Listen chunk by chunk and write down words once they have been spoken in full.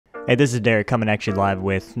Hey, this is Derek coming at you live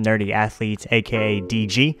with Nerdy Athletes, aka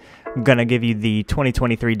DG. I'm going to give you the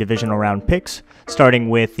 2023 divisional round picks, starting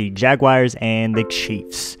with the Jaguars and the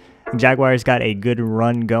Chiefs. Jaguars got a good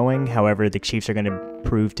run going, however, the Chiefs are going to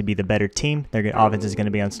prove to be the better team. Their offense is going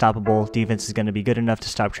to be unstoppable, defense is going to be good enough to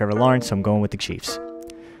stop Trevor Lawrence, so I'm going with the Chiefs.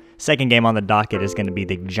 Second game on the docket is going to be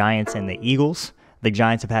the Giants and the Eagles. The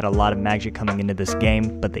Giants have had a lot of magic coming into this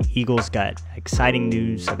game, but the Eagles got exciting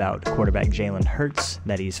news about quarterback Jalen Hurts,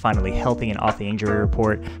 that he's finally healthy and off the injury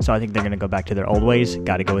report, so I think they're going to go back to their old ways.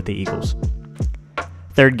 Got to go with the Eagles.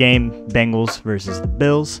 Third game, Bengals versus the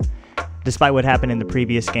Bills. Despite what happened in the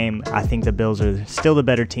previous game, I think the Bills are still the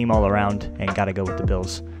better team all around, and got to go with the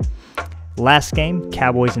Bills. Last game,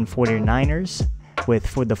 Cowboys and 49ers.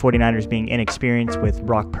 With the 49ers being inexperienced with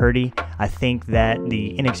Brock Purdy, I think that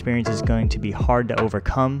the inexperience is going to be hard to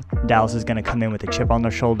overcome. Dallas is going to come in with a chip on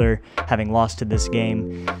their shoulder, having lost to this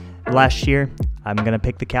game last year. I'm going to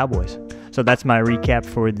pick the Cowboys. So that's my recap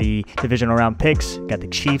for the divisional round picks. Got the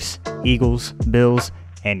Chiefs, Eagles, Bills,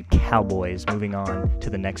 and Cowboys moving on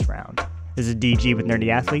to the next round. This is DG with Nerdy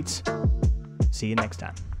Athletes. See you next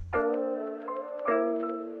time.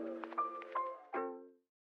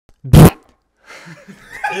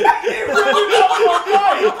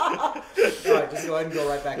 Alright, just go ahead and go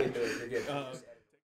right back into it. You're good.